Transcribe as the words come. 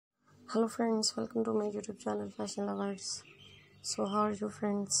Hello friends, welcome to my YouTube channel Fashion Lovers. So how are you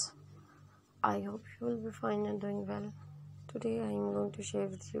friends? I hope you will be fine and doing well. Today I am going to share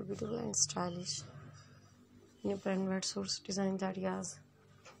with you beautiful and stylish new brand wetsuits design ideas.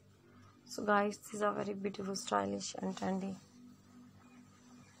 So guys, these are very beautiful, stylish and trendy.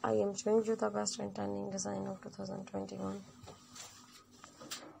 I am showing you the best and trending design of 2021.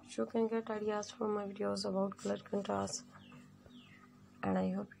 You can get ideas from my videos about color contrast, and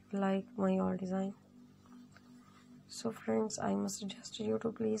I hope you like my all design. So friends, I must suggest you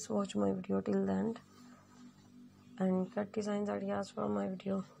to please watch my video till the end and get designs ideas from my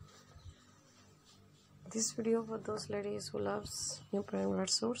video. This video for those ladies who loves new brand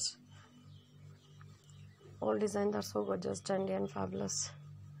wetsuits. All designs are so gorgeous, trendy and fabulous.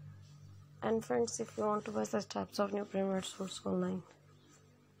 And friends, if you want to buy such types of new brand wetsuits online,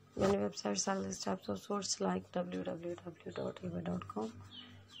 many websites sell these types of suits like www.ebay.com,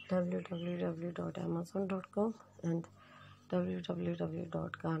 www.amazon.com and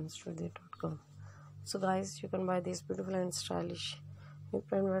www.garnstudio.com. So guys, you can buy these beautiful and stylish new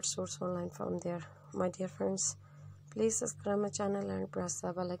brand wetsuits online from there. My dear friends, please subscribe my channel and press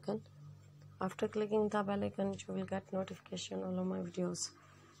the bell icon. After clicking the bell icon, you will get notification all of my videos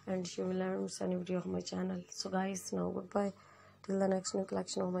and you will never miss any video of my channel. So guys, now goodbye till the next new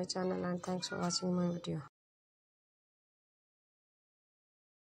collection of my channel, and thanks for watching my video.